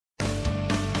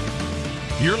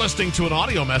You're listening to an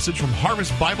audio message from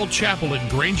Harvest Bible Chapel in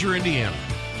Granger, Indiana.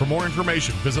 For more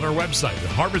information, visit our website at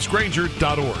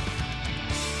harvestgranger.org.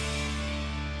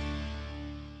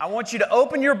 I want you to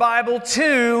open your Bible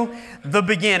to the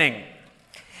beginning.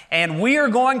 And we are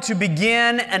going to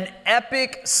begin an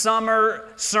epic summer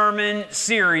sermon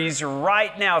series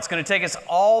right now. It's going to take us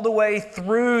all the way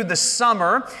through the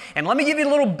summer. And let me give you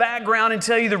a little background and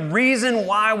tell you the reason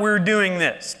why we're doing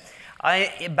this.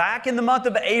 Back in the month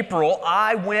of April,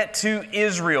 I went to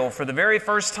Israel for the very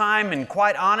first time, and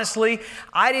quite honestly,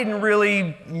 I didn't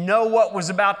really know what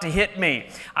was about to hit me.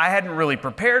 I hadn't really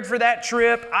prepared for that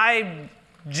trip. I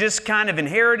just kind of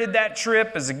inherited that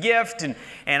trip as a gift, and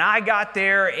I got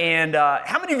there, and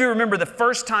how many of you remember the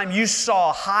first time you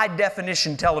saw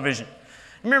high-definition television?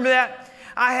 Remember that?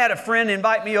 I had a friend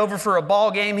invite me over for a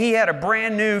ball game. He had a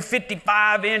brand new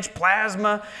 55-inch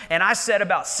plasma, and I sat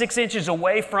about 6 inches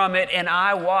away from it, and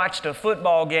I watched a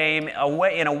football game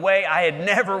in a way I had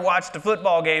never watched a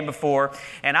football game before,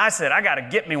 and I said, I got to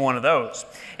get me one of those.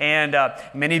 And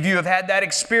many of you have had that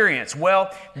experience.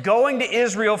 Well, going to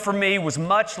Israel for me was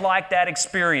much like that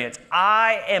experience.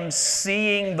 I am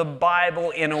seeing the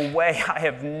Bible in a way I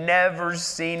have never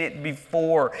seen it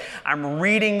before. I'm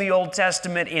reading the Old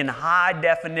Testament in high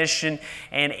definition,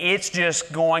 and it's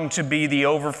just going to be the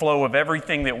overflow of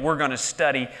everything that we're going to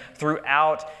study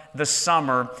throughout the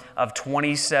summer of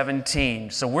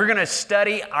 2017. So we're going to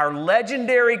study our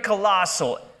legendary,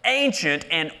 colossal, ancient,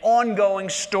 and ongoing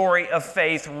story of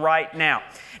faith right now.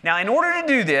 Now, in order to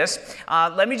do this,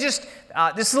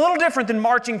 this is a little different than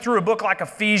marching through a book like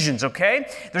Ephesians, okay?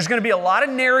 There's going to be a lot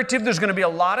of narrative. There's going to be a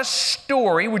lot of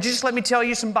story. Would you just let me tell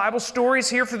you some Bible stories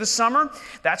here for the summer?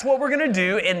 That's what we're going to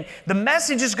do. And the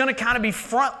message is going to kind of be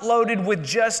front-loaded with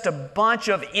just a bunch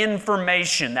of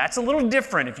information. That's a little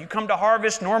different. If you come to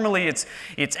Harvest, normally it's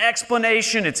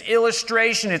explanation, it's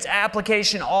illustration, it's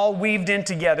application, all weaved in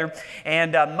together.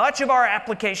 And much of our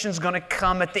application is going to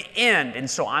come at the end. And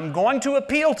so I'm going to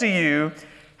appeal to you,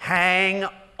 hang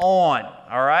on,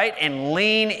 all right, and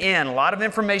lean in. A lot of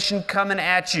information coming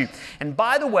at you. And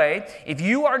by the way, if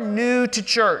you are new to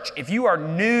church, if you are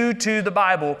new to the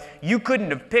Bible, you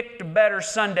couldn't have picked a better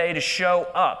Sunday to show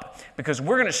up, because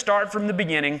we're going to start from the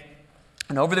beginning,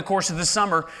 and over the course of the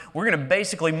summer, we're going to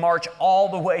basically march all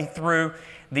the way through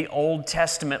the Old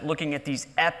Testament, looking at these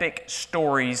epic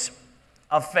stories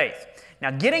of faith. Now,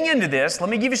 getting into this,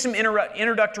 let me give you some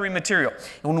introductory material.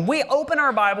 When we open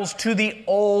our Bibles to the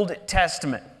Old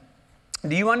Testament,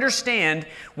 do you understand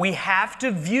we have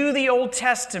to view the Old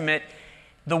Testament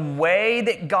the way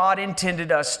that God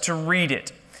intended us to read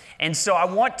it? And so I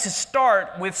want to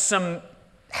start with some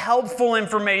helpful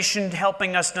information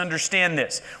helping us to understand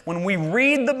this. When we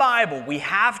read the Bible, we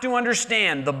have to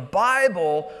understand the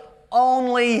Bible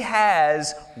only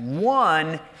has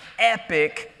one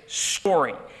epic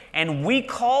story. And we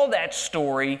call that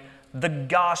story the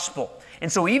gospel.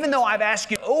 And so even though I've asked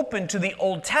you to open to the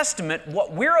Old Testament,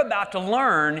 what we're about to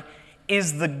learn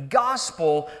is the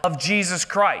gospel of Jesus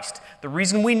Christ. The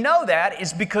reason we know that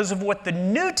is because of what the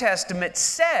New Testament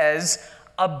says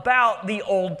about the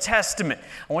Old Testament.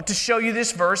 I want to show you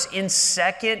this verse in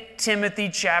 2 Timothy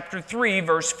chapter 3,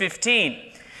 verse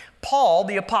 15. Paul,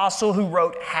 the apostle who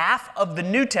wrote half of the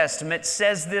New Testament,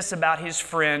 says this about his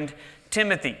friend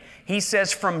Timothy. He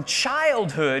says, from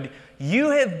childhood, you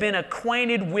have been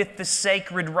acquainted with the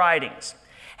sacred writings.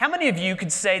 How many of you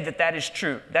could say that that is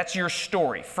true? That's your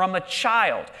story. From a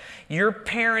child, your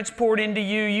parents poured into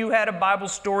you. You had a Bible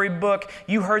story book.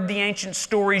 You heard the ancient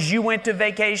stories. You went to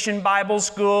vacation Bible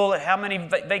school. How many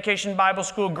vacation Bible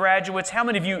school graduates? How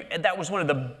many of you, that was one of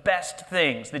the best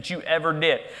things that you ever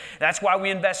did? That's why we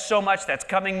invest so much. That's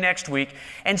coming next week.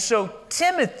 And so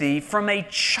Timothy, from a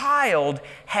child,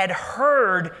 had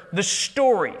heard the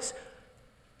stories,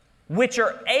 which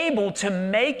are able to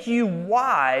make you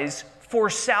wise for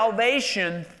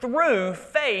salvation through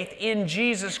faith in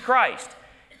Jesus Christ.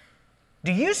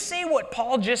 Do you see what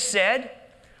Paul just said?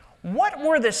 What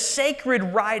were the sacred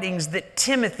writings that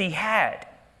Timothy had?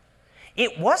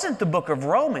 It wasn't the book of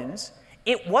Romans.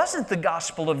 It wasn't the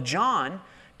Gospel of John.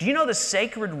 Do you know the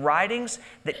sacred writings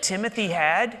that Timothy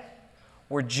had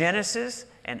were Genesis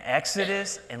and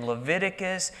Exodus and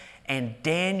Leviticus and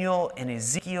Daniel and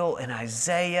Ezekiel and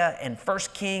Isaiah and 1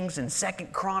 Kings and 2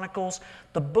 Chronicles,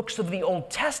 the books of the Old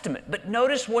Testament. But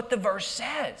notice what the verse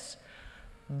says.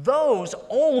 Those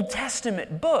Old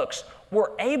Testament books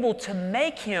were able to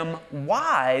make him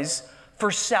wise for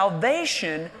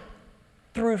salvation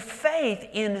through faith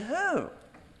in who?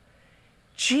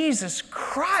 Jesus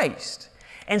Christ.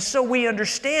 And so we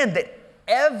understand that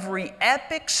every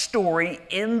epic story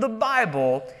in the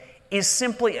Bible is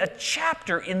simply a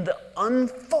chapter in the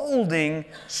unfolding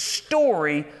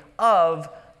story of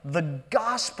the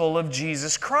gospel of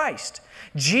Jesus Christ.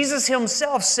 Jesus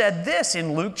himself said this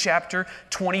in Luke chapter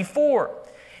 24.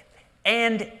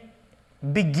 And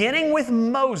beginning with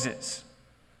Moses,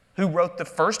 who wrote the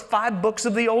first 5 books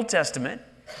of the Old Testament,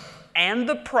 and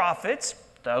the prophets,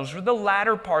 those were the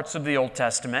latter parts of the Old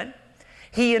Testament,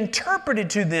 he interpreted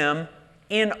to them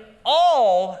in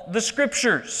all the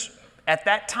Scriptures. At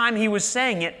that time he was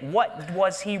saying it, what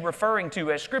was he referring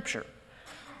to as Scripture?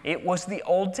 It was the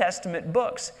Old Testament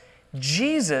books.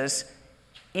 Jesus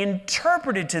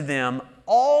interpreted to them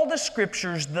all the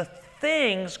Scriptures, the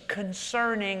things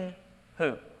concerning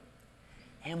who?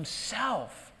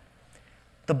 Himself.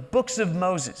 The books of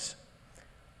Moses,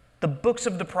 the books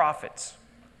of the prophets,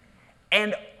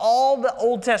 and all the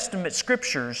Old Testament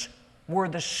Scriptures were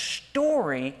the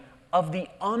story of the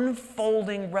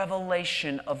unfolding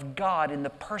revelation of God in the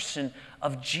person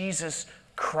of Jesus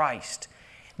Christ.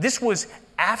 This was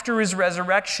after his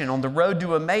resurrection on the road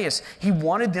to Emmaus. He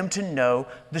wanted them to know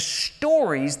the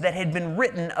stories that had been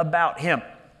written about him.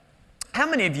 How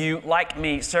many of you, like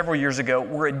me several years ago,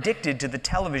 were addicted to the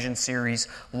television series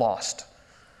Lost?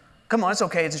 Come on, it's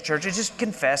okay, it's a church. Just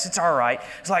confess, it's all right.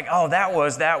 It's like, oh, that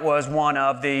was one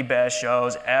of the best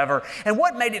shows ever. And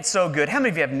what made it so good? How many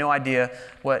of you have no idea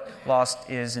what Lost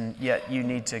is, and yet you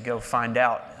need to go find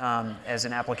out as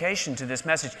an application to this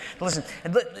message? Listen,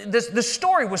 the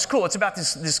story was cool. It's about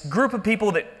this group of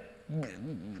people that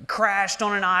crashed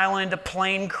on an island, a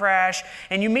plane crash,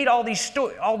 and you meet all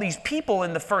these people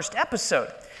in the first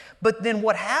episode. But then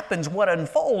what happens, what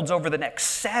unfolds over the next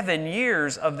 7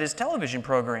 years of this television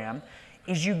program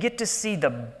is you get to see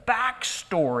the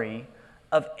backstory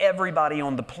of everybody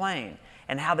on the plane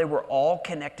and how they were all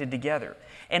connected together.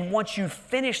 And once you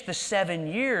finish the 7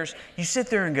 years, you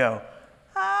sit there and go,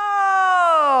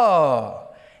 oh,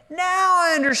 now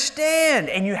I understand.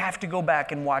 And you have to go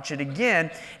back and watch it again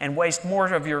and waste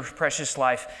more of your precious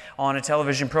life on a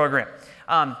television program.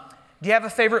 Do you have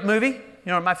a favorite movie? You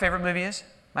know what my favorite movie is?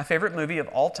 My favorite movie of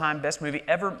all time, best movie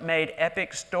ever made,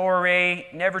 epic story,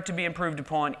 never to be improved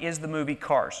upon, is the movie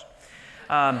Cars.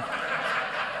 Why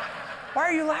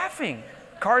are you laughing?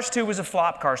 Cars 2 was a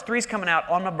flop. Cars 3 is coming out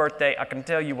on my birthday. I can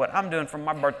tell you what I'm doing for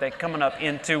my birthday coming up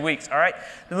in 2 weeks, all right?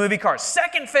 The movie Cars.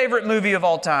 Second favorite movie of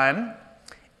all time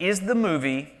is the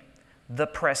movie The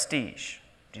Prestige.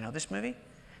 Do you know this movie?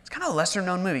 It's kind of a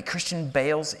lesser-known movie. Christian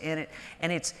Bale's in it.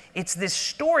 And it's this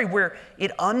story where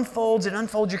it unfolds. You're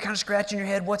kind of scratching your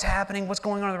head. What's happening? What's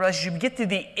going on in the relationship? You get to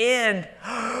the end,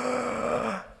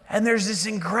 and there's this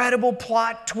incredible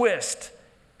plot twist.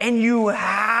 And you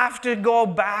have to go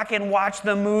back and watch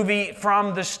the movie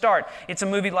from the start. It's a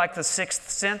movie like The Sixth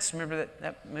Sense. Remember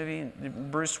that movie?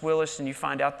 Bruce Willis, and you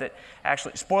find out that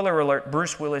actually, spoiler alert,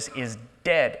 Bruce Willis is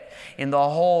dead in the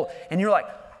whole, and you're like,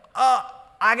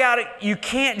 I got it. You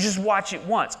can't just watch it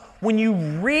once. When you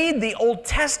read the Old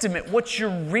Testament, what you're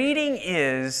reading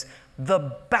is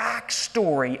the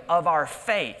backstory of our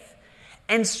faith.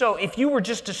 And so if you were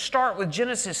just to start with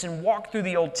Genesis and walk through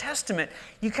the Old Testament,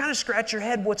 you kind of scratch your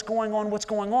head, what's going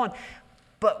on?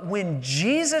 But when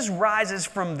Jesus rises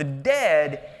from the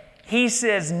dead, he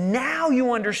says, now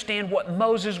you understand what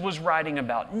Moses was writing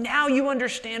about. Now you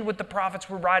understand what the prophets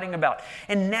were writing about.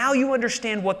 And now you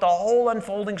understand what the whole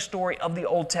unfolding story of the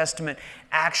Old Testament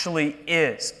actually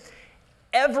is.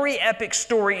 Every epic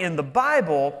story in the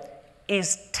Bible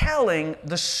is telling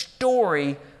the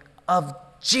story of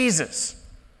Jesus.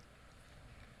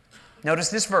 Notice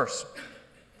this verse.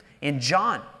 In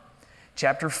John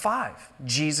chapter 5,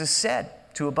 Jesus said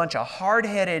to a bunch of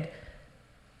hard-headed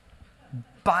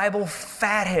Bible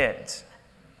fatheads,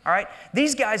 all right?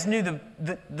 These guys knew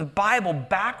the Bible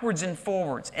backwards and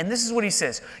forwards. And this is what he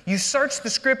says. You search the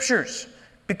Scriptures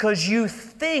because you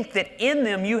think that in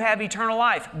them you have eternal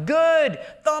life. Good.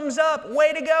 Thumbs up.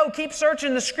 Way to go. Keep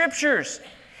searching the Scriptures.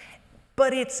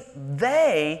 But it's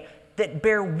they that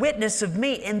bear witness of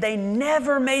me, and they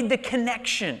never made the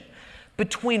connection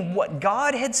between what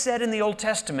God had said in the Old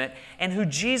Testament and who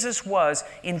Jesus was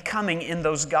in coming in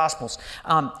those Gospels.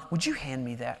 Would you hand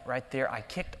me that right there? I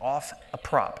kicked off a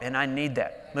prop, and I need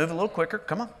that. Move a little quicker.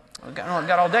 Come on. I've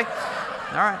got all day.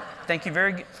 All right. Thank you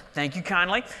Thank you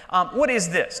kindly. What is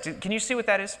this? Can you see what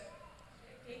that is?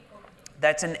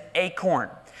 That's an acorn.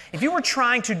 If you were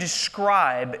trying to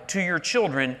describe to your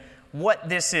children what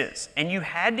this is, and you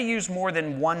had to use more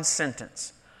than one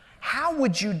sentence, how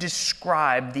would you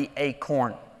describe the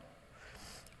acorn?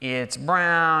 It's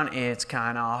brown, it's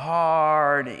kind of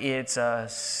hard, it's a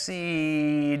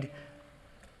seed.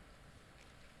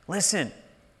 Listen,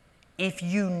 if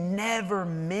you never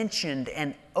mentioned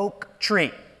an oak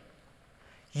tree,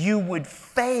 you would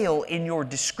fail in your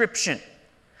description.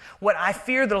 What I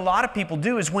fear that a lot of people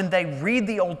do is when they read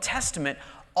the Old Testament,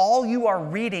 all you are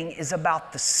reading is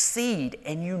about the seed,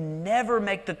 and you never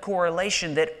make the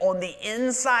correlation that on the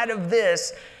inside of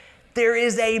this, there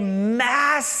is a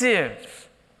massive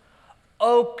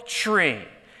oak tree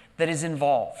that is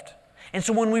involved. And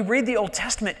so when we read the Old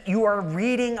Testament, you are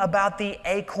reading about the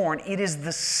acorn. It is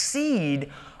the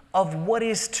seed of what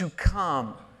is to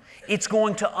come. It's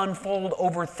going to unfold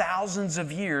over thousands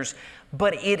of years,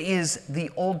 but it is the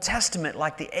Old Testament,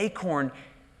 like the acorn,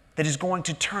 that is going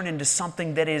to turn into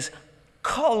something that is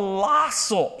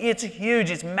colossal. It's huge,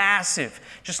 it's massive,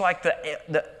 just like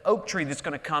the oak tree that's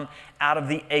going to come out of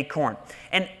the acorn.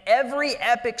 And every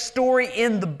epic story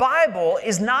in the Bible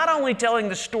is not only telling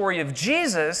the story of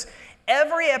Jesus,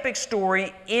 every epic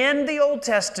story in the Old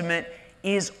Testament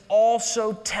is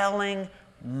also telling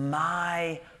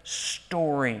my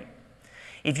story.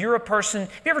 If you're a person,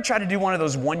 have you ever tried to do one of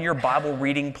those one-year Bible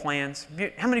reading plans?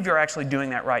 How many of you are actually doing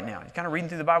that right now? You're kind of reading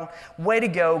through the Bible? Way to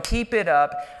go, keep it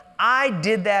up. I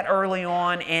did that early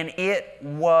on, and it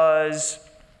was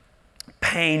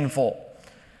painful.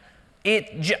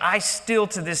 I still,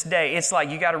 to this day, it's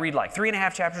like you got to read like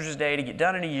 3.5 chapters a day to get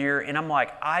done in a year, and I'm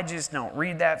like, I just don't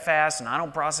read that fast, and I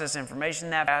don't process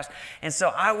information that fast, and so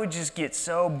I would just get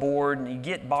so bored, and you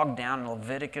get bogged down in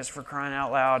Leviticus, for crying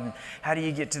out loud, and how do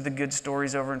you get to the good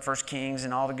stories over in 1 Kings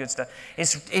and all the good stuff?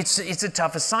 It's a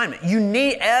tough assignment.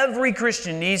 Every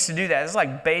Christian needs to do that. It's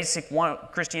like basic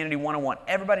Christianity 101.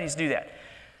 Everybody needs to do that.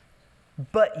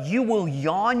 But you will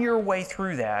yawn your way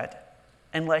through that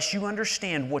unless you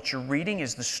understand what you're reading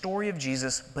is the story of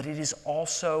Jesus, but it is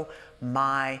also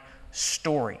my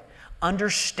story.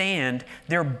 Understand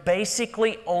there are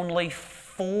basically only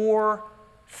 4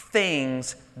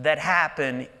 things that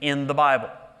happen in the Bible: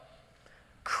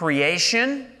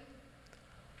 creation,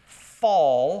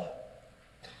 fall,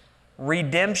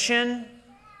 redemption,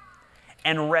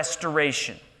 and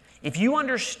restoration. If you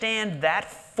understand that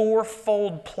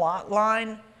 4-fold plot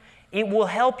line, it will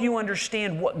help you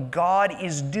understand what God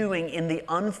is doing in the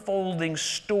unfolding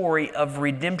story of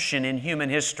redemption in human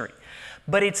history.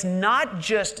 But it's not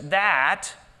just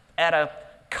that at a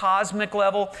cosmic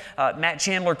level. Matt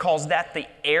Chandler calls that the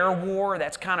air war.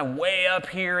 That's kind of way up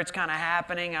here. It's kind of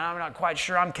happening, and I'm not quite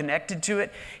sure I'm connected to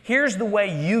it. Here's the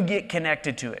way you get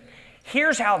connected to it.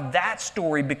 Here's how that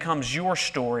story becomes your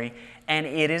story, and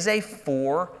it is a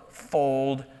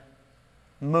 4-fold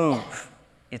move.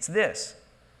 It's this.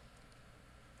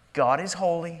 God is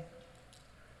holy.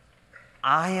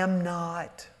 I am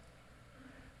not.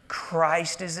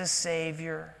 Christ is a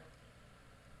Savior.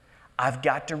 I've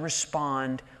got to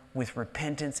respond with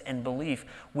repentance and belief,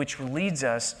 which leads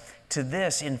us to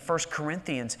this in 1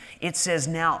 Corinthians. It says,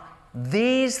 now,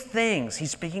 these things,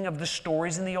 he's speaking of the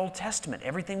stories in the Old Testament,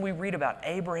 everything we read about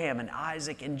Abraham and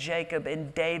Isaac and Jacob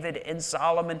and David and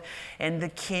Solomon and the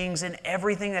kings and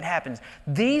everything that happens.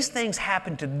 These things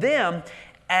happened to them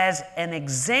as an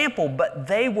example, but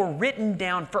they were written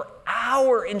down for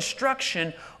our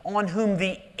instruction, on whom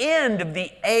the end of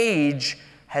the age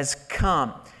has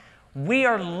come. We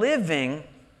are living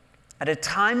at a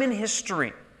time in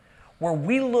history where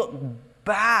we look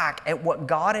back at what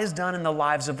God has done in the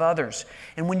lives of others.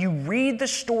 And when you read the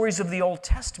stories of the Old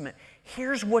Testament,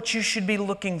 here's what you should be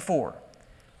looking for.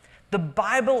 The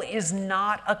Bible is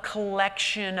not a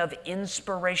collection of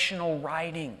inspirational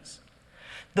writings.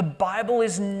 The Bible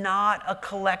is not a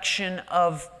collection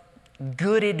of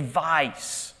good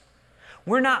advice.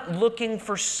 We're not looking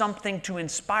for something to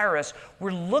inspire us.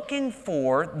 We're looking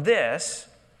for this: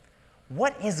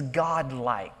 what is God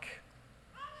like?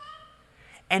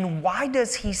 And why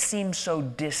does He seem so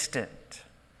distant?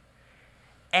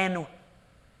 And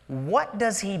what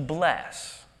does He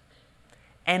bless?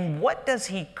 And what does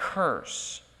He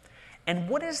curse? And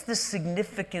what is the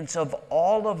significance of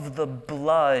all of the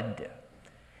blood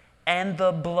and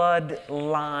the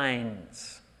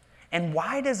bloodlines? And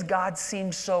why does God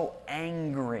seem so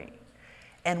angry?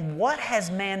 And what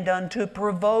has man done to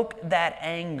provoke that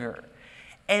anger?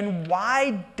 And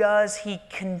why does He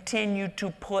continue to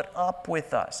put up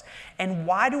with us? And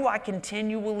why do I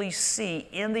continually see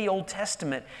in the Old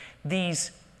Testament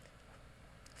these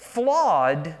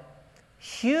flawed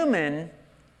human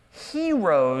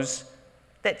heroes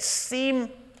that seem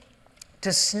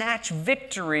to snatch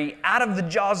victory out of the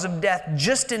jaws of death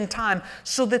just in time,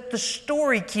 so that the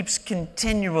story keeps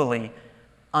continually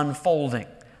unfolding?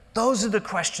 Those are the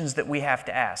questions that we have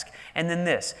to ask. And then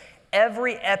this: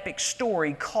 every epic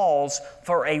story calls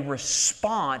for a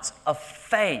response of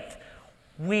faith.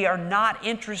 We are not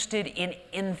interested in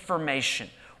information.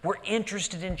 We're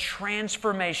interested in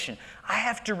transformation. I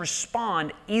have to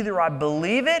respond. Either I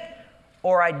believe it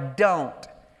or I don't.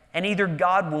 And either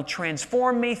God will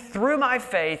transform me through my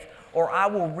faith, or I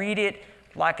will read it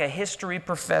like a history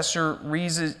professor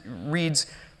reads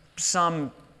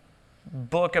some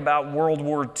book about World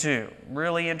War II.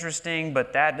 Really interesting,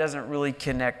 but that doesn't really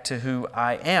connect to who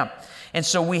I am. And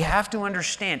so we have to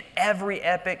understand every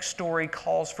epic story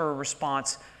calls for a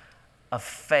response of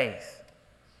faith.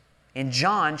 In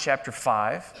John chapter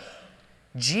 5,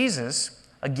 Jesus,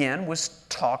 again, was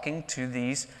talking to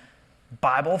these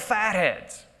Bible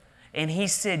fatheads. And he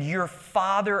said, your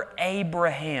father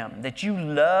Abraham, that you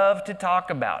love to talk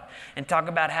about, and talk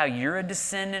about how you're a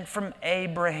descendant from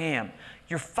Abraham.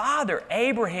 Your father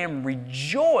Abraham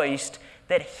rejoiced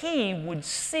that he would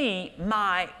see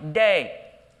my day.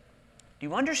 Do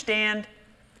you understand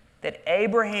that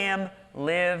Abraham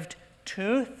lived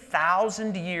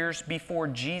 2,000 years before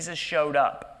Jesus showed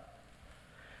up?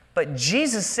 But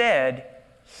Jesus said,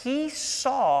 he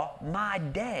saw my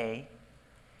day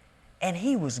and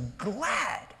he was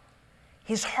glad.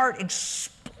 His heart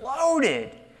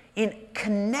exploded in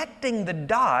connecting the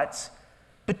dots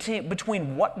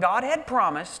between what God had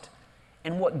promised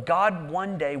and what God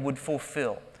one day would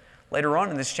fulfill. Later on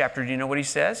in this chapter, do you know what he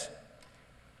says?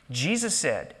 Jesus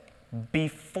said,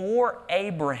 before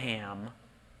Abraham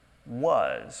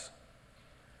was,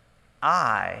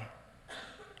 I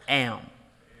am.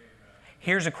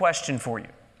 Here's a question for you.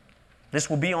 This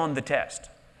will be on the test.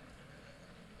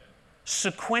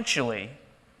 Sequentially,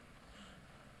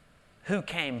 who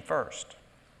came first?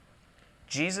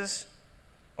 Jesus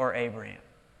or Abraham?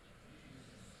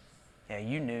 Yeah,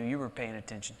 you knew, you were paying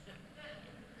attention.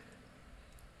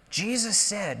 Jesus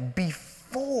said,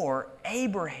 before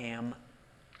Abraham,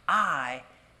 I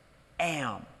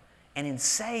am. And in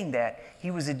saying that,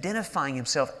 he was identifying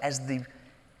himself as the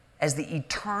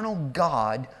eternal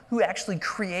God who actually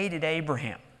created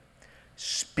Abraham.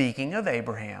 Speaking of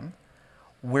Abraham,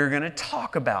 we're going to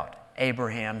talk about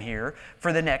Abraham here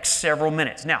for the next several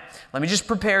minutes. Now, let me just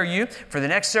prepare you. For the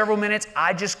next several minutes,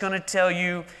 I'm just going to tell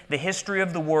you the history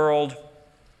of the world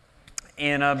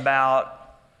in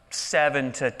about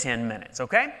 7 to 10 minutes,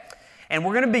 okay? And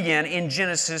we're going to begin in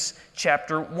Genesis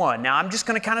chapter 1. Now, I'm just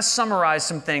going to kind of summarize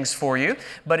some things for you.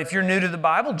 But if you're new to the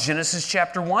Bible, Genesis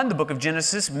chapter 1, the book of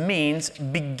Genesis means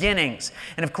beginnings.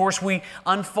 And of course, we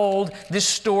unfold this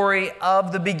story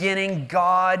of the beginning.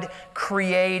 God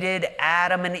created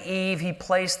Adam and Eve. He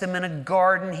placed them in a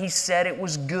garden. He said it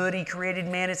was good. He created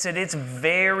man. It said it's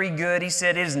very good. He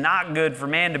said it is not good for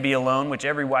man to be alone, which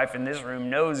every wife in this room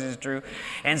knows is true.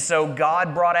 And so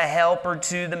God brought a helper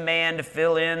to the man to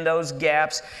fill in those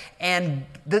gaps. And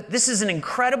this is an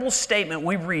incredible statement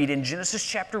we read in Genesis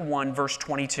chapter 1, verse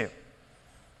 22.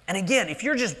 And again, if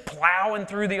you're just plowing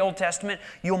through the Old Testament,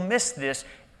 you'll miss this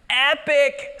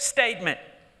epic statement.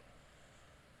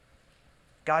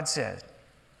 God said,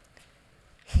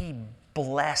 He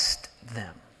blessed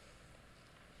them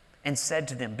and said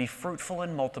to them, be fruitful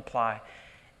and multiply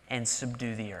and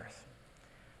subdue the earth.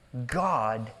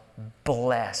 God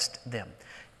blessed them.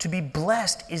 To be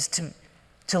blessed is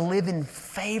to live in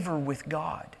favor with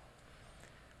God.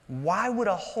 Why would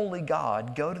a holy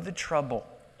God go to the trouble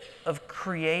of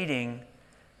creating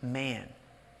man?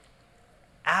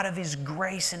 Out of His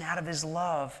grace and out of His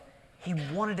love, He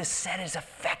wanted to set His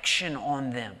affection on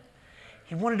them.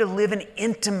 He wanted to live in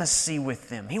intimacy with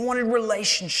them. He wanted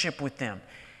relationship with them.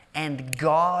 And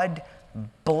God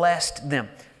blessed them.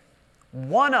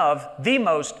 One of the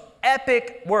most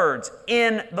epic words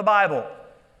in the Bible,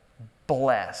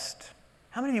 blessed.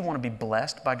 How many of you want to be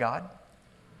blessed by God?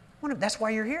 That's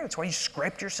why you're here. That's why you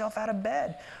scraped yourself out of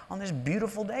bed on this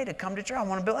beautiful day to come to church. I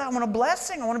want a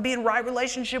blessing. I want to be in right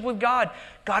relationship with God.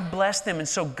 God blessed them. And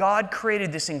so God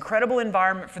created this incredible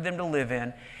environment for them to live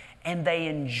in, and they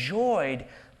enjoyed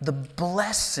the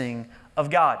blessing of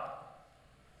God.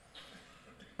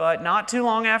 But not too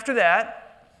long after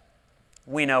that,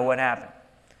 we know what happened.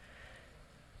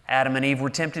 Adam and Eve were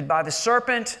tempted by the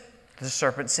serpent. The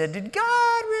serpent said, did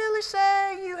God really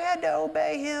say you had to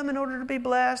obey Him in order to be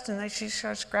blessed? And she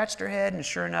scratched her head, and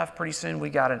sure enough, pretty soon we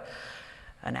got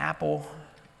an apple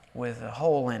with a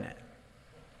hole in it.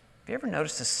 Have you ever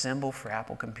noticed the symbol for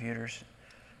Apple computers?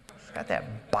 It's got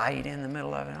that bite in the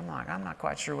middle of it. I'm not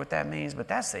quite sure what that means, but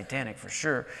that's satanic for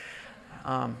sure.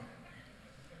 And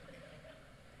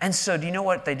so do you know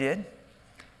what they did?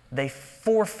 They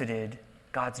forfeited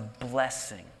God's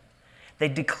blessing. They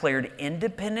declared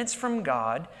independence from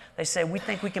God. They say, we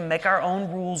think we can make our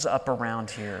own rules up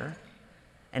around here.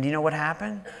 And you know what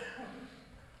happened?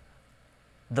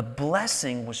 The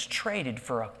blessing was traded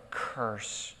for a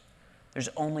curse. There's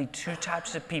only two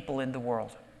types of people in the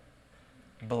world: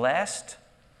 blessed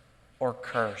or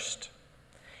cursed.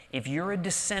 If you're a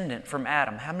descendant from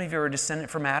Adam, how many of you are a descendant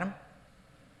from Adam?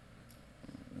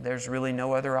 There's really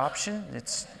no other option.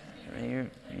 It's you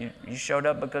showed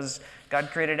up because God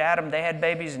created Adam, they had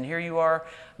babies, and here you are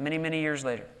many, many years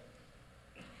later.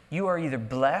 You are either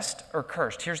blessed or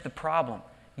cursed. Here's the problem.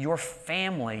 Your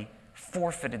family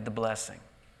forfeited the blessing,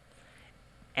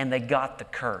 and they got the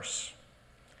curse.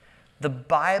 The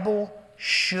Bible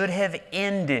should have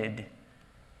ended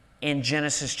in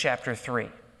Genesis chapter 3.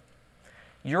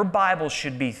 Your Bible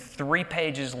should be 3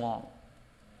 pages long.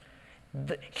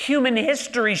 Human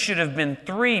history should have been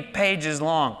 3 pages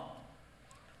long,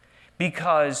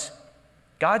 because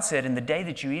God said, in the day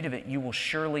that you eat of it, you will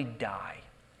surely die.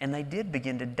 And they did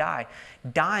begin to die.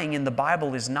 Dying in the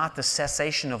Bible is not the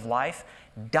cessation of life.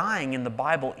 Dying in the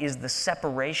Bible is the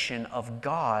separation of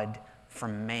God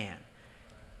from man.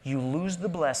 You lose the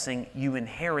blessing, you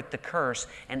inherit the curse,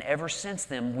 and ever since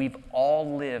then, we've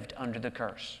all lived under the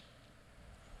curse.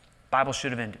 Bible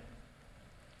should have ended,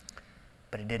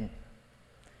 but it didn't.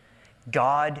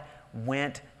 God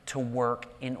went to work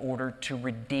in order to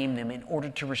redeem them, in order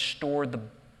to restore the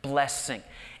blessing.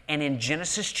 And in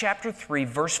Genesis chapter 3,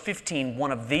 verse 15,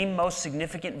 one of the most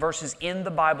significant verses in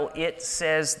the Bible, it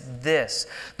says this.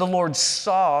 The Lord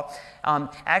saw,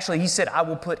 he said, I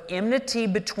will put enmity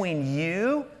between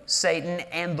you, Satan,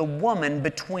 and the woman,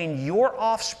 between your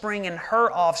offspring and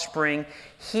her offspring.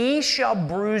 He shall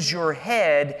bruise your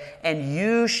head, and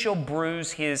you shall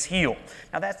bruise his heel.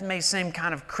 Now that may seem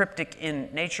kind of cryptic in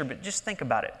nature, but just think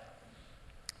about it.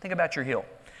 Think about your heel.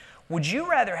 Would you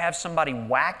rather have somebody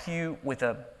whack you with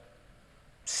a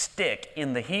stick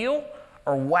in the heel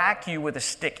or whack you with a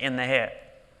stick in the head?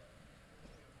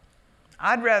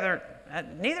 I'd rather,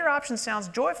 neither option sounds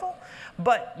joyful,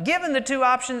 but given the 2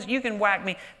 options, you can whack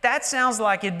me. That sounds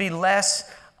like it'd be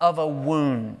less of a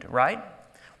wound, right?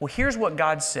 Well, here's what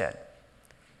God said.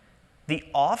 The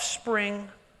offspring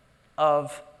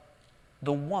of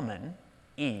the woman,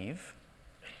 Eve,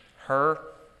 her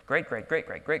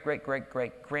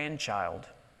great-great-great-great-great-great-great-grandchild,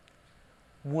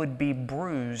 would be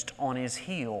bruised on his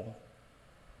heel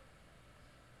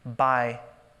by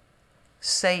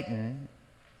Satan,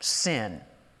 sin.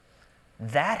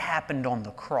 That happened on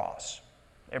the cross.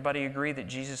 Everybody agree that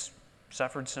Jesus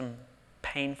suffered some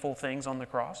painful things on the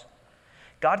cross?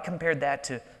 God compared that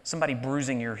to somebody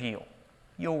bruising your heel.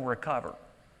 You'll recover.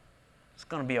 It's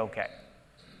going to be okay.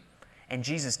 And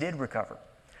Jesus did recover.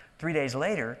 3 days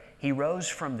later, he rose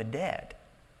from the dead.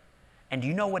 And do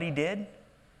you know what he did?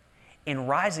 In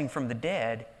rising from the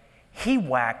dead, he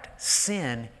whacked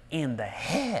sin in the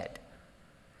head.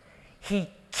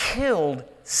 He killed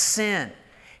sin.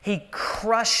 He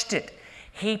crushed it.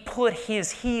 He put his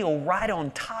heel right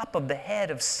on top of the head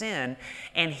of sin,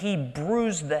 and he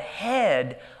bruised the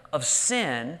head of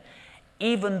sin,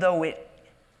 even though it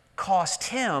cost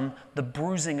him the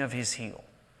bruising of his heel.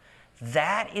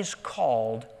 That is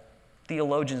called,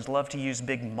 theologians love to use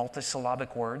big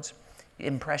multisyllabic words.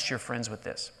 Impress your friends with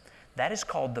this. That is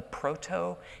called the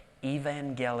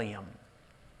proto-evangelium.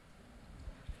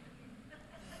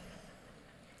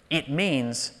 It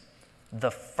means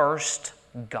the first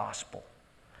gospel.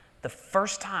 The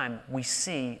first time we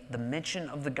see the mention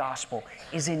of the gospel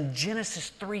is in Genesis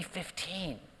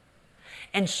 3:15.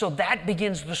 And so that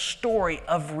begins the story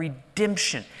of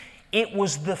redemption. It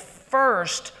was the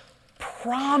first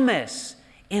promise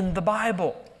in the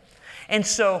Bible. And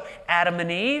so Adam and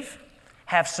Eve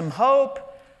have some hope,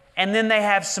 and then they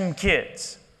have some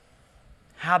kids.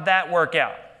 How'd that work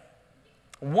out?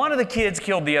 One of the kids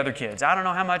killed the other kids. I don't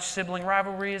know how much sibling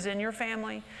rivalry is in your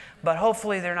family, but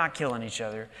hopefully they're not killing each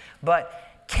other.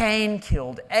 But Cain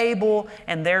killed Abel,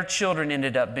 and their children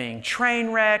ended up being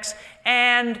train wrecks.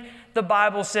 And the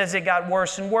Bible says it got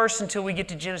worse and worse until we get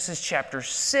to Genesis chapter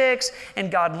 6,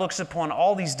 and God looks upon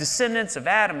all these descendants of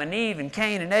Adam and Eve and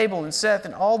Cain and Abel and Seth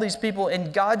and all these people,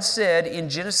 and God said in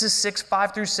Genesis 6,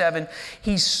 5-7,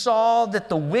 He saw that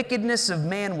the wickedness of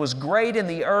man was great in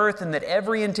the earth, and that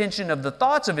every intention of the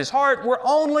thoughts of his heart were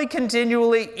only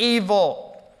continually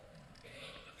evil.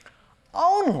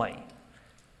 Only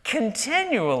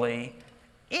continually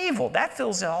evil. That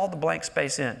fills all the blank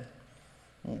space in.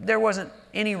 There wasn't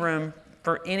any room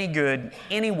for any good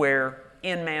anywhere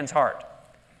in man's heart.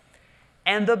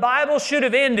 And the Bible should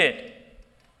have ended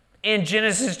in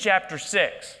Genesis chapter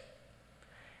 6.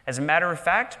 As a matter of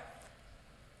fact,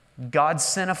 God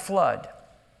sent a flood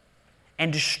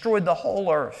and destroyed the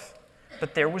whole earth.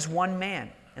 But there was one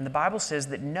man. And the Bible says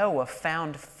that Noah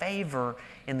found favor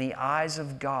in the eyes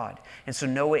of God. And so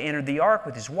Noah entered the ark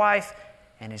with his wife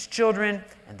and his children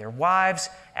and their wives.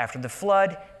 After the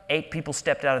flood, 8 people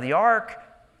stepped out of the ark,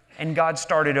 and God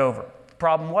started over. The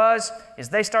problem is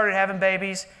they started having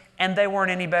babies, and they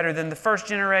weren't any better than the first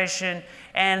generation,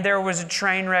 and there was a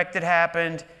train wreck that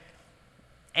happened,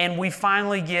 and we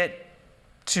finally get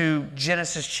to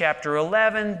Genesis chapter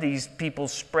 11. These people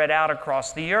spread out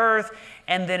across the earth,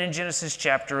 and then in Genesis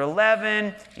chapter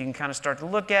 11, you can kind of start to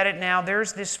look at it now,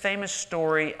 there's this famous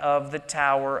story of the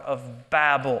Tower of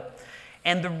Babel.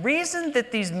 And the reason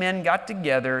that these men got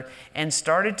together and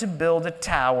started to build a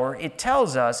tower, it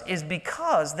tells us, is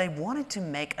because they wanted to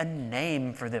make a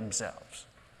name for themselves.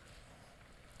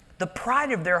 The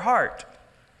pride of their heart.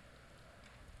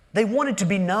 They wanted to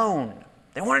be known.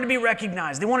 They wanted to be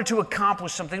recognized. They wanted to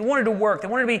accomplish something. They wanted to work. They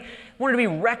wanted to be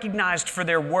recognized for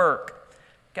their work.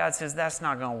 God says, that's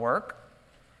not going to work.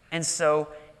 And so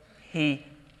He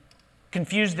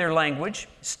confused their language,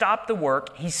 stopped the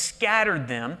work, He scattered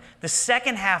them. The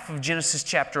second half of Genesis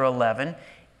chapter 11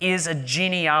 is a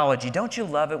genealogy. Don't you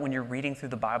love it when you're reading through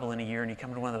the Bible in a year and you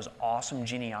come to one of those awesome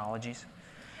genealogies?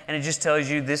 And it just tells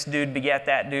you this dude begat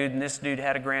that dude, and this dude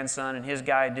had a grandson, and his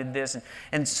guy did this.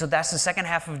 And so that's the second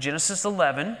half of Genesis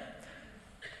 11.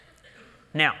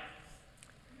 Now,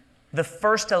 the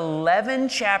first 11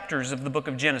 chapters of the book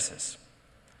of Genesis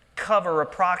cover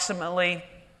approximately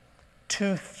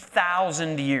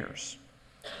 2,000 years.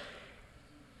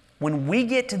 When we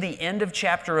get to the end of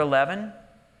chapter 11,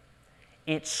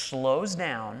 it slows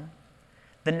down.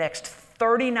 The next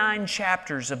 39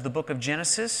 chapters of the book of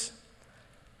Genesis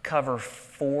cover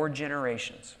 4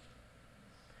 generations.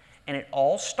 And it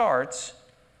all starts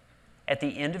at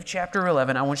the end of chapter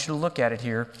 11. I want you to look at it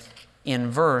here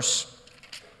in verse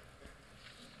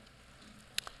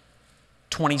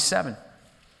 27.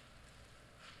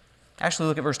 Actually,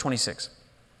 look at verse 26.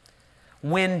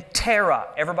 When Terah,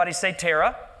 everybody say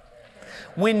Terah.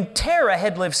 When Terah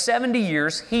had lived 70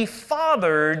 years, he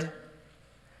fathered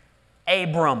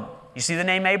Abram. You see the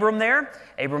name Abram there?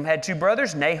 Abram had 2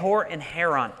 brothers, Nahor and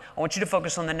Haran. I want you to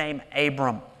focus on the name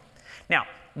Abram. Now,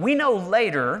 we know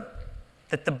later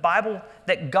that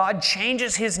that God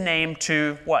changes his name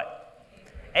to what?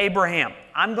 Abraham.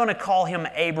 I'm going to call him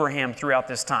Abraham throughout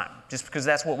this time, just because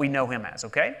that's what we know him as,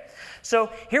 okay? So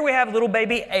here we have little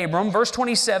baby Abram. Verse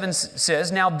 27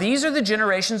 says, now these are the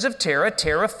generations of Terah.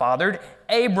 Terah fathered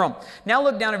Abram. Now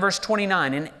look down at verse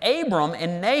 29. And Abram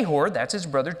and Nahor, that's his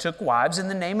brother, took wives, and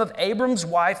the name of Abram's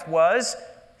wife was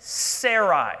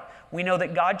Sarai. We know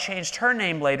that God changed her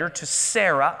name later to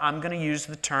Sarah. I'm going to use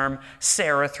the term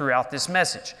Sarah throughout this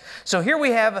message. So here we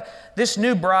have this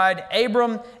new bride,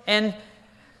 Abram and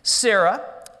Sarah,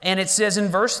 and it says in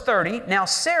verse 30, now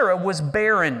Sarah was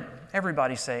barren.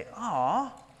 Everybody say,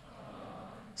 aw.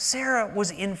 Sarah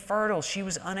was infertile. She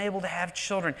was unable to have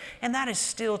children. And that is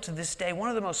still to this day one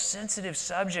of the most sensitive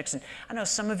subjects. And I know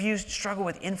some of you struggle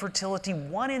with infertility.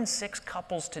 1 in 6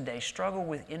 couples today struggle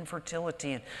with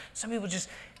infertility. And some people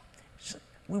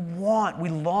we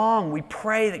long, we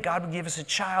pray that God would give us a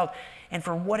child. And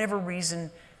for whatever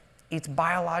reason, it's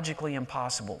biologically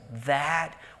impossible.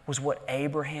 That was what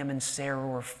Abraham and Sarah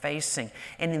were facing.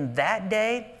 And in that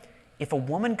day, if a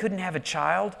woman couldn't have a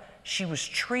child, she was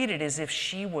treated as if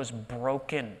she was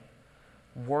broken,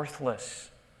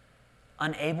 worthless,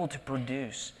 unable to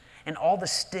produce, and all the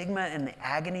stigma and the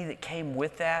agony that came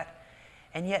with that.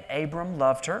 And yet Abram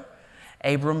loved her.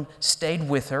 Abram stayed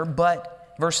with her,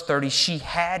 but verse 30, she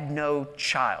had no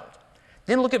child.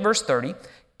 Then look at verse 30.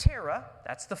 Terah,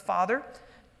 that's the father,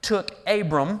 took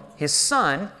Abram, his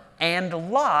son,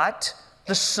 and Lot,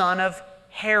 the son of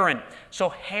Haran. So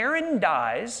Haran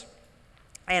dies,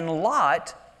 and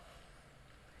Lot,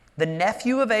 the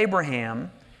nephew of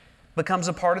Abraham, becomes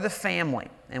a part of the family.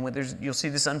 And you'll see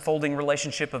this unfolding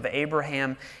relationship of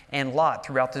Abraham and Lot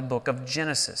throughout the book of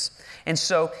Genesis. And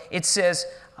so it says,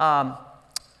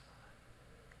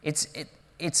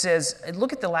 it says,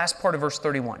 look at the last part of verse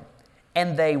 31.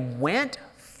 And they went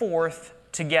forth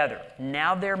together.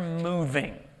 Now they're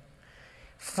moving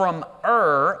from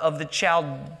Ur of the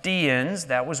Chaldeans.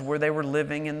 That was where they were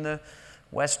living in the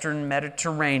Western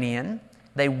Mediterranean.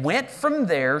 They went from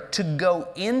there to go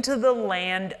into the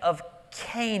land of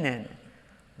Canaan.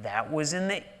 That was in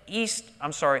the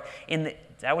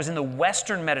that was in the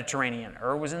Western Mediterranean.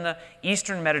 Ur was in the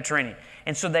Eastern Mediterranean.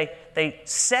 And so they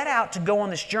set out to go on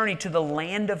this journey to the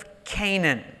land of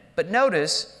Canaan. But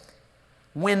notice,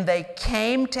 when they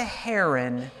came to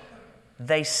Haran,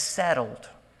 they settled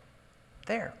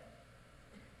there.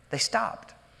 They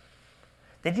stopped.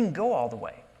 They didn't go all the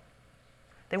way.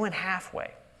 They went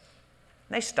halfway.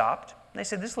 They stopped. They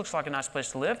said, this looks like a nice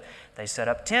place to live. They set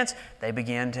up tents. They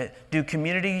began to do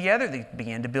community together. They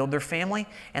began to build their family,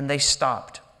 and they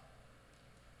stopped.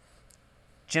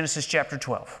 Genesis chapter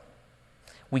 12.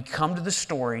 We come to the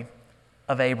story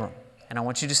of Abram, and I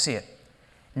want you to see it.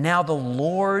 Now the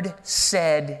Lord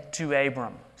said to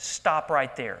Abram, stop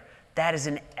right there. That is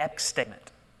an epic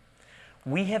statement.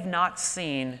 We have not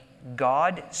seen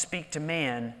God speak to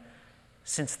man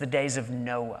since the days of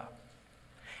Noah.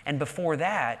 And before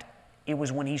that, it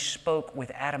was when He spoke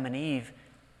with Adam and Eve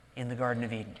in the Garden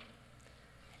of Eden.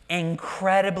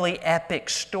 Incredibly epic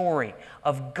story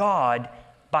of God,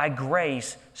 by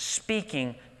grace,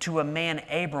 speaking to a man,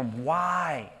 Abram.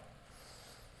 Why?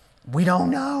 We don't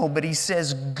know, but He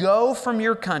says, go from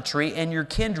your country and your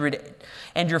kindred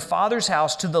and your father's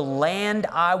house to the land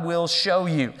I will show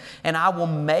you. And I will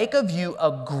make of you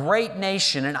a great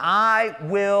nation, and I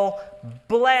will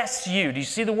bless you. Do you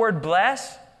see the word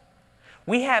bless?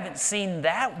 We haven't seen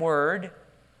that word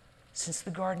since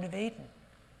the Garden of Eden.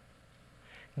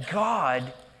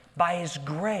 God, by His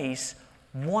grace,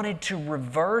 wanted to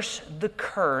reverse the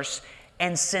curse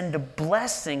and send a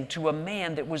blessing to a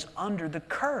man that was under the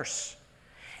curse,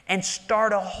 and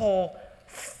start a whole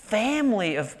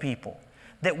family of people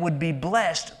that would be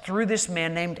blessed through this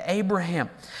man named Abraham.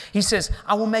 He says,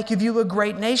 I will make of you a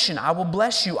great nation. I will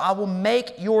bless you. I will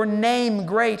make your name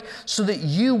great so that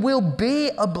you will be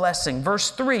a blessing.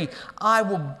 Verse 3, I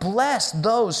will bless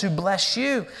those who bless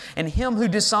you, and him who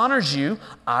dishonors you,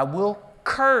 I will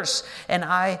curse.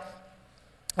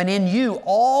 And in you,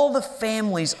 all the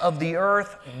families of the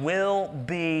earth will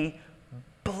be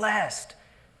blessed.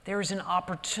 There is an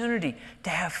opportunity to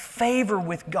have favor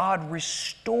with God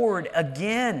restored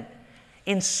again.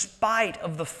 In spite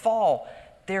of the fall,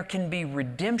 there can be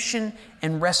redemption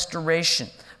and restoration.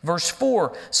 Verse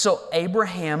 4, so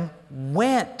Abraham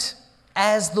went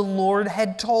as the Lord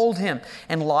had told him,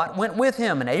 and Lot went with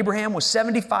him. And Abraham was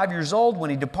 75 years old when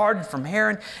he departed from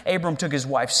Haran. Abram took his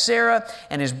wife Sarah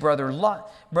and his brother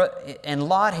Lot,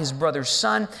 his brother's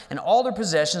son, and all their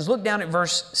possessions. Look down at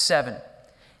verse 7.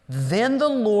 Then the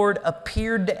Lord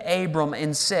appeared to Abram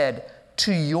and said,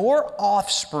 to your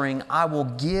offspring I will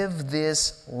give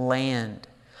this land.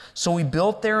 So he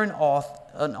built there an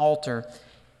altar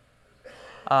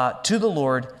to the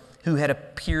Lord who had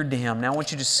appeared to him. Now I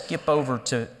want you to skip over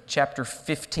to chapter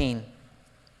 15.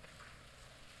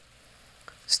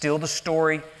 Still the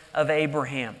story of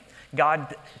Abraham.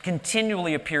 God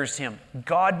continually appears to him.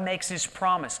 God makes His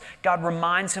promise. God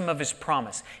reminds him of His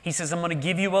promise. He says, I'm going to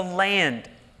give you a land.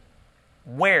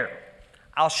 Where?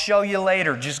 I'll show you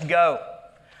later. Just go.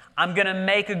 I'm going to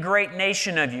make a great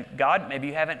nation of you. God, maybe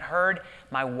you haven't heard,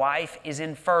 my wife is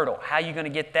infertile. How are you going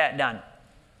to get that done?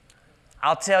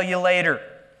 I'll tell you later.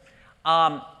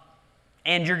 And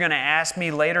you're going to ask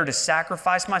me later to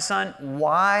sacrifice my son?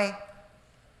 Why?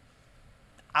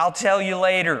 I'll tell you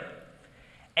later.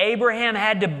 Abraham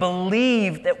had to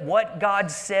believe that what God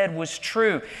said was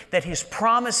true, that His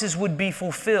promises would be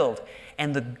fulfilled.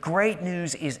 And the great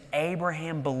news is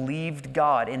Abraham believed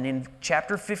God. And in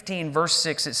chapter 15, verse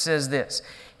 6, it says this,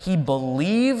 he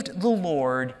believed the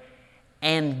Lord,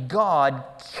 and God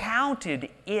counted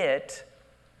it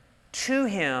to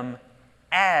him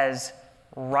as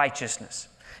righteousness.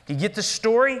 Do you get the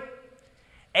story?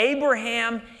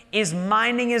 Abraham is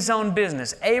minding his own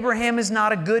business. Abraham is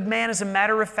not a good man. As a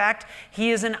matter of fact,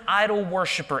 he is an idol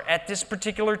worshiper. At this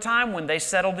particular time, when they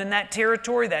settled in that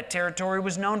territory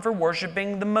was known for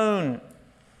worshiping the moon.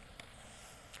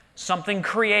 Something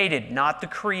created, not the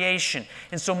creation.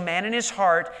 And so man in his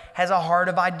heart has a heart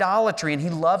of idolatry, and he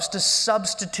loves to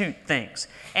substitute things.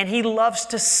 And he loves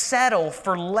to settle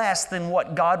for less than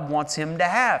what God wants him to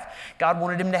have. God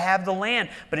wanted him to have the land,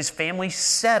 but his family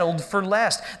settled for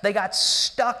less. They got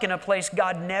stuck in a place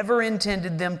God never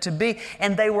intended them to be,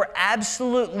 and they were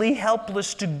absolutely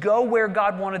helpless to go where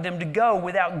God wanted them to go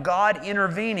without God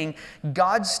intervening.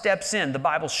 God steps in. The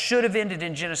Bible should have ended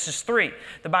in Genesis 3.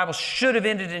 The Bible should have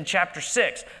ended in chapter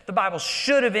 6. The Bible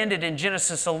should have ended in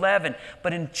Genesis 11,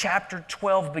 but in chapter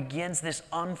 12 begins this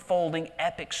unfolding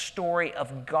epic story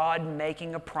of God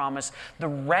making a promise. The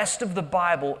rest of the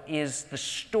Bible is the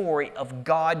story of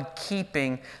God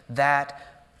keeping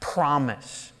that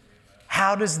promise.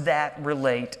 How does that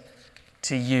relate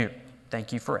to you?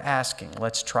 Thank you for asking.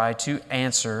 Let's try to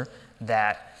answer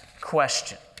that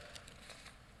question.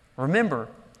 Remember,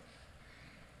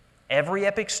 every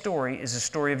epic story is a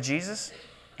story of Jesus,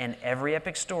 and every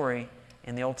epic story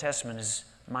in the Old Testament is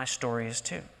my story is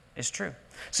true.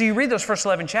 So you read those first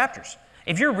 11 chapters.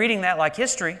 If you're reading that like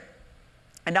history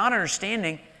and not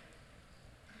understanding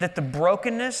that the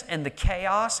brokenness and the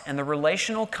chaos and the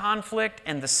relational conflict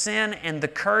and the sin and the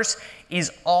curse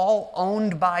is all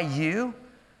owned by you,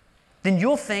 then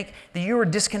you'll think that you are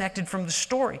disconnected from the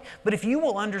story. But if you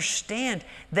will understand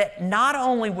that not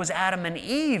only was Adam and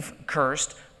Eve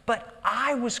cursed, but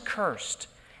I was cursed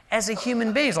as a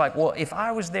human being. It's like, well, if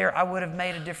I was there, I would have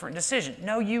made a different decision.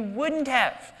 No, you wouldn't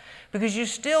have, because you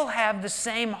still have the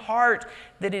same heart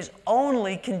that is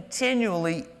only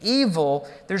continually evil.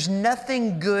 There's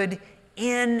nothing good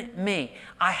in me.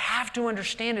 I have to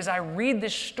understand as I read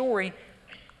this story,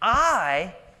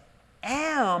 I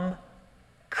am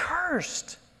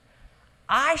cursed.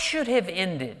 I should have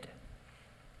ended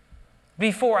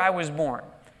before I was born.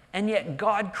 And yet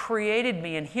God created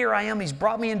me, and here I am. He's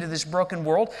brought me into this broken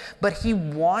world, but He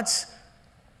wants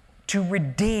to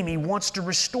redeem. He wants to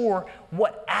restore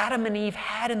what Adam and Eve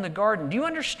had in the garden. Do you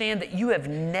understand that you have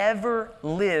never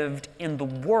lived in the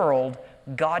world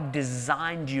God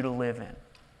designed you to live in?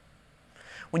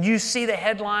 When you see the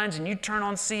headlines and you turn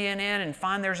on CNN and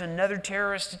find there's another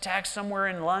terrorist attack somewhere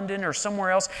in London or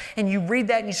somewhere else, and you read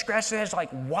that and you scratch your head, it's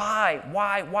like,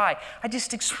 why? I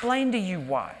just explained to you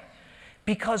why.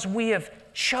 Because we have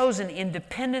chosen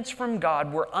independence from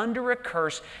God. We're under a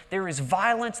curse. There is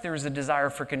violence. There is a desire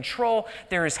for control.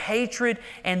 There is hatred.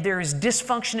 And there is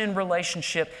dysfunction in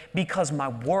relationship because my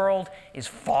world is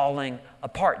falling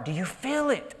apart. Do you feel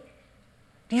it?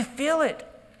 Do you feel it?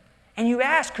 And you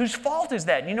ask, whose fault is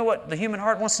that? And you know what the human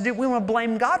heart wants to do? We want to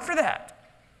blame God for that.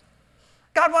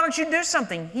 God, why don't you do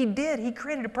something? He did. He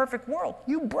created a perfect world.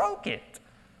 You broke it.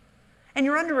 And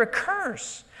you're under a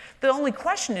curse. The only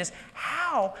question is,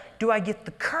 how do I get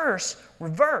the curse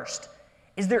reversed?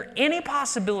 Is there any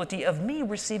possibility of me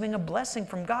receiving a blessing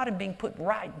from God and being put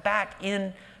right back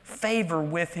in favor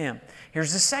with Him?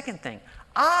 Here's the second thing.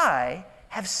 I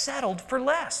have settled for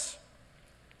less.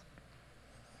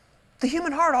 The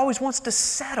human heart always wants to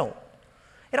settle.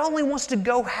 It only wants to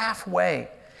go halfway.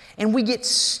 And we get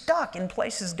stuck in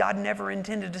places God never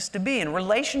intended us to be, in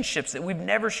relationships that we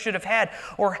never should have had,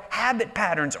 or habit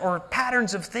patterns, or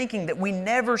patterns of thinking that we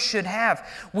never should have.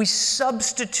 We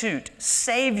substitute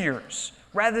saviors.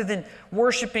 Rather than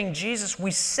worshiping Jesus, we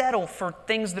settle for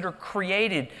things that are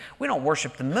created. We don't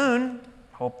worship the moon,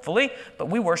 hopefully, but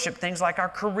we worship things like our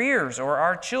careers, or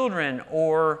our children,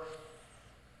 or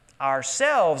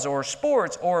ourselves, or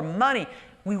sports, or money.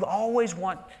 We always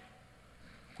want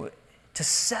to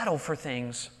settle for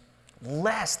things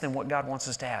less than what God wants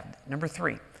us to have. Number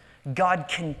 3, God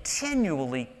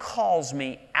continually calls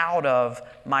me out of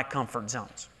my comfort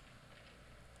zones.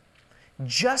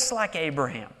 Just like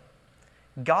Abraham,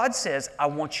 God says, I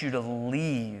want you to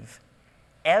leave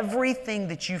everything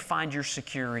that you find your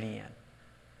security in.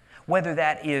 Whether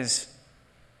that is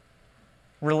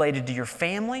related to your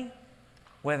family,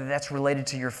 whether that's related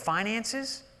to your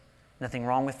finances. Nothing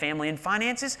wrong with family and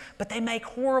finances, but they make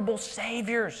horrible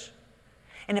saviors.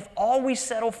 And if all we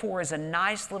settle for is a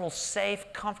nice little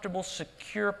safe, comfortable,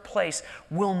 secure place,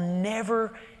 we'll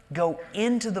never go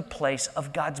into the place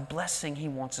of God's blessing He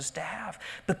wants us to have.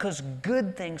 Because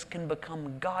good things can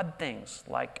become God things,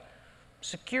 like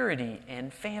security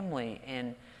and family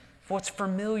and what's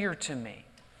familiar to me.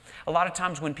 A lot of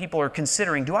times when people are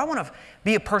considering, do I want to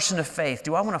be a person of faith?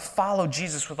 Do I want to follow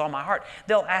Jesus with all my heart?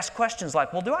 They'll ask questions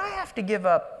like, well, do I have to give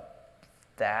up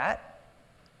that?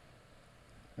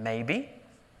 Maybe.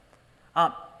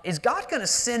 Is God going to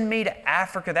send me to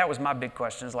Africa? That was my big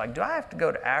question. Is like, do I have to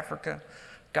go to Africa?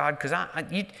 God, because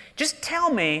you just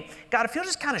tell me, God, if you'll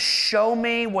just kind of show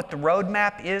me what the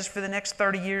roadmap is for the next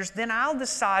 30 years, then I'll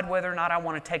decide whether or not I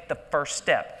want to take the first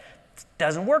step. It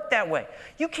doesn't work that way.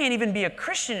 You can't even be a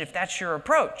Christian if that's your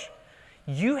approach.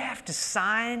 You have to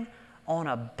sign on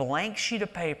a blank sheet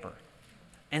of paper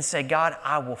and say, God,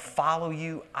 I will follow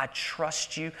you. I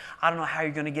trust you. I don't know how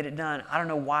you're going to get it done. I don't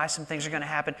know why some things are going to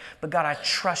happen, but God, I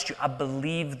trust you. I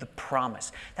believe the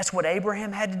promise. That's what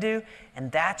Abraham had to do,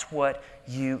 and that's what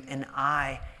you and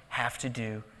I have to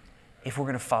do if we're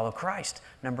going to follow Christ.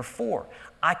 Number 4,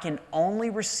 I can only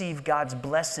receive God's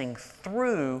blessing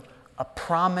through a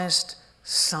promised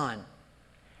son.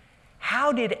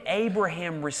 How did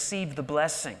Abraham receive the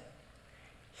blessing?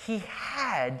 He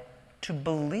had to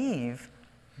believe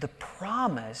the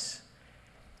promise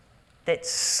that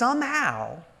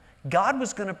somehow God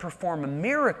was going to perform a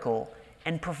miracle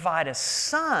and provide a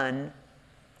son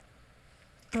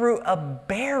through a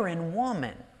barren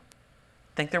woman.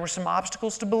 Think there were some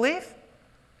obstacles to believe?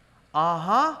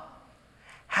 How's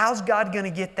God going to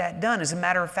get that done? As a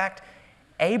matter of fact,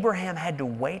 Abraham had to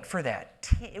wait for that.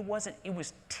 It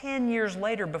was 10 years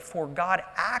later before God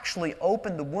actually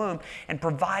opened the womb and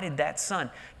provided that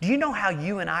son. Do you know how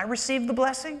you and I received the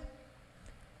blessing?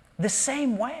 the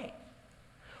same way.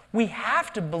 We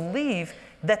have to believe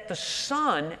that the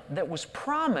Son that was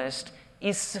promised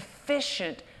is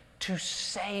sufficient to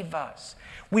save us.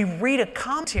 We read a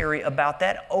commentary about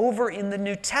that over in the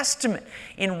New Testament.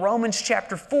 In Romans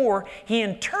chapter 4, he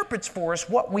interprets for us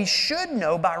what we should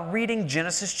know by reading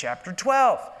Genesis chapter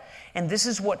 12. And this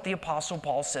is what the Apostle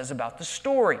Paul says about the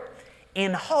story.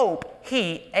 In hope,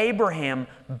 he, Abraham,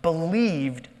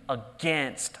 believed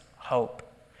against hope,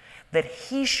 that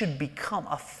he should become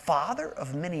a father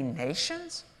of many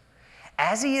nations.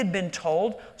 As he had been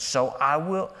told, so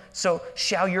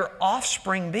shall your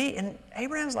offspring be. And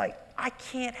Abraham's like, I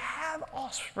can't have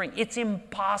offspring. It's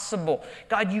impossible.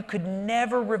 God, you could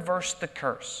never reverse the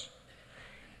curse.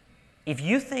 If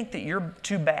you think that you're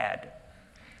too bad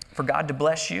for God to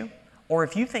bless you, or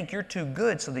if you think you're too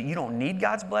good so that you don't need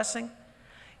God's blessing,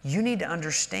 you need to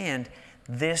understand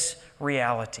this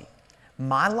reality.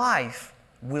 My life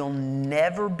will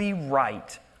never be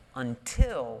right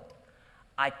until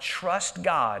I trust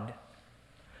God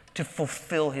to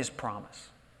fulfill His promise.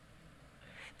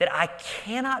 That I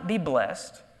cannot be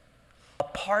blessed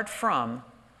apart from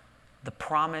the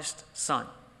promised Son.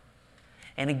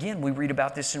 And again, we read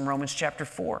about this in Romans chapter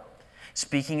 4.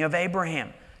 Speaking of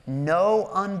Abraham, no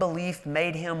unbelief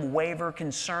made him waver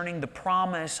concerning the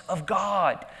promise of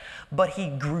God, but he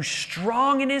grew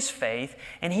strong in his faith,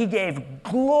 and he gave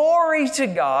glory to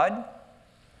God,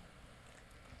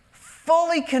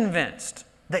 fully convinced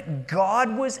that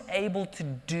God was able to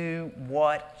do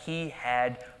what He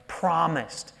had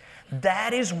promised.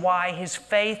 That is why his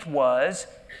faith was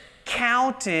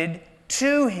counted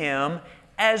to him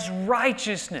as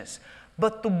righteousness.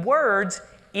 But the words,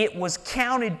 "it was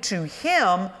counted to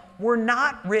him," were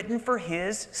not written for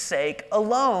his sake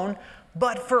alone,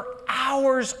 but for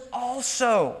ours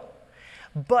also.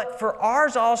 But for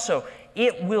ours also,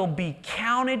 it will be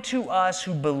counted to us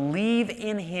who believe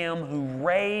in Him who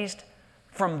raised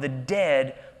from the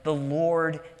dead the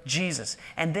Lord Jesus.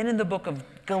 And then in the book of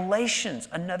Galatians,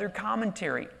 another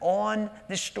commentary on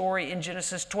this story in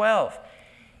Genesis 12.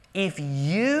 If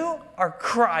you are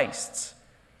Christ's,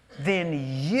 then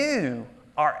you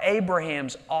are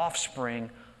Abraham's offspring,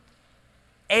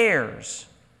 heirs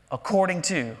according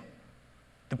to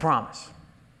the promise.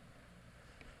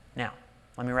 Now,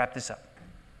 let me wrap this up.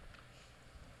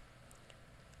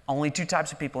 Only two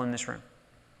types of people in this room.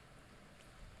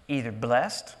 Either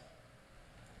blessed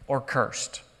or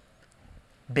cursed.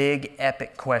 Big,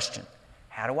 epic question.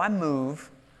 How do I move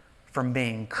from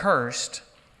being cursed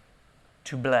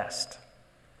to blessed?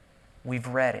 We've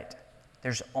read it.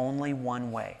 There's only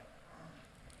one way.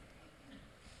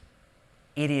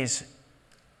 It is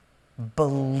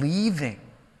believing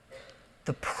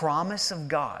the promise of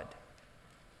God,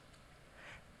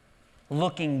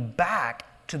 looking back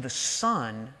to the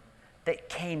Son that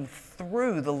came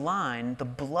through the line, the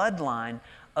bloodline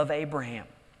of Abraham.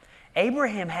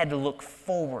 Abraham had to look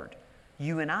forward.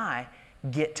 You and I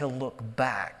get to look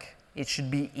back. It should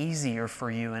be easier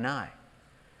for you and I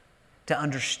to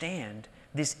understand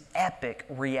this epic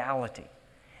reality.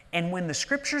 And when the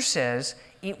Scripture says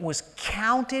it was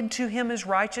counted to him as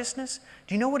righteousness,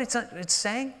 do you know what it's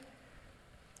saying?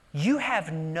 You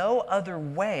have no other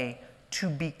way to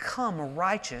become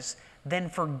righteous than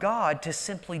for God to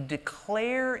simply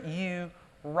declare you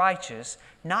righteous,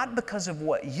 not because of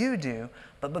what you do,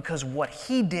 but because what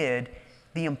He did,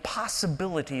 the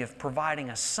impossibility of providing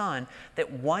a Son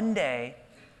that one day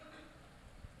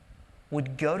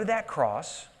would go to that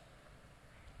cross,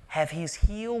 have His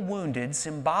heel wounded,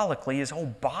 symbolically, His whole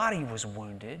body was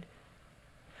wounded,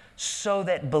 so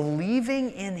that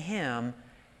believing in Him,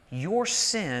 your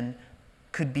sin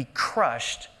could be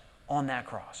crushed on that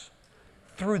cross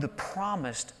through the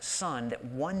promised Son that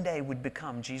one day would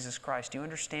become Jesus Christ. Do you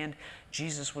understand?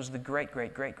 Jesus was the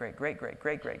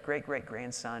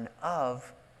great-great-great-great-great-great-great-great-great-grandson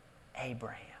of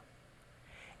Abraham.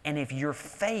 And if your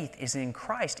faith is in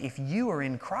Christ, if you are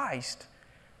in Christ,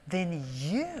 then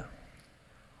you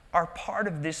are part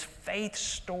of this faith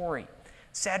story.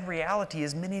 Sad reality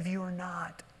is many of you are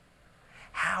not.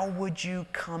 How would you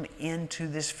come into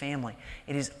this family?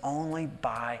 It is only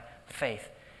by faith.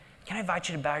 Can I invite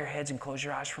you to bow your heads and close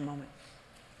your eyes for a moment?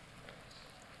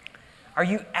 Are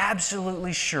you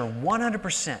absolutely sure,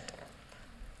 100%,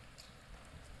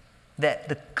 that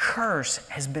the curse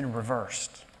has been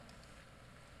reversed?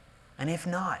 And if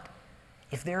not,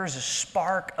 if there is a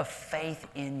spark of faith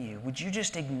in you, would you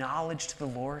just acknowledge to the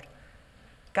Lord,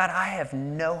 God, I have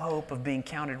no hope of being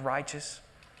counted righteous.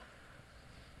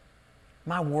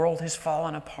 My world has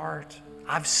fallen apart.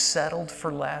 I've settled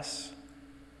for less.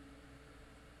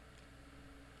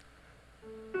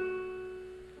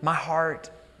 My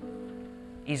heart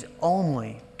is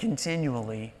only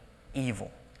continually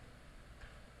evil.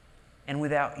 And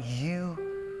without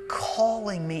you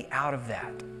calling me out of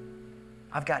that,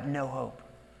 I've got no hope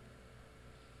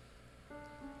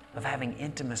of having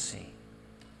intimacy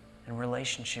and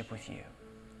relationship with you.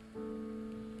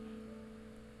 And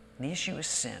the issue is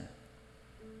sin.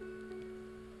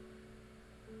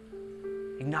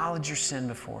 Acknowledge your sin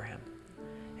before Him.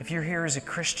 If you're here as a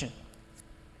Christian,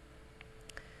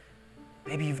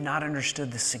 maybe you've not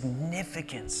understood the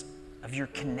significance of your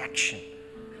connection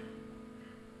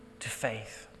to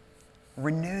faith.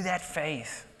 Renew that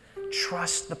faith.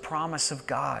 Trust the promise of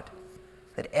God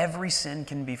that every sin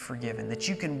can be forgiven, that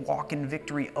you can walk in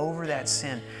victory over that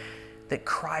sin, that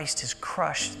Christ has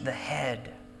crushed the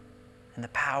head and the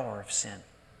power of sin.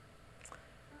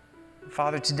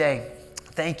 Father, today,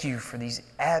 thank you for these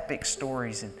epic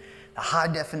stories and the high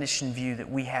definition view that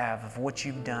we have of what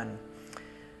you've done.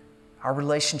 Our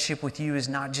relationship with you is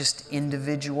not just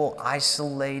individual,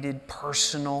 isolated,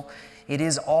 personal. It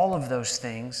is all of those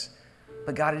things.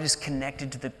 But God, it is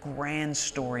connected to the grand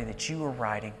story that you are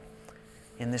writing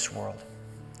in this world.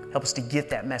 Help us to get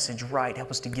that message right.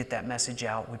 Help us to get that message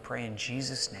out. We pray in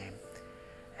Jesus' name.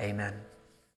 Amen.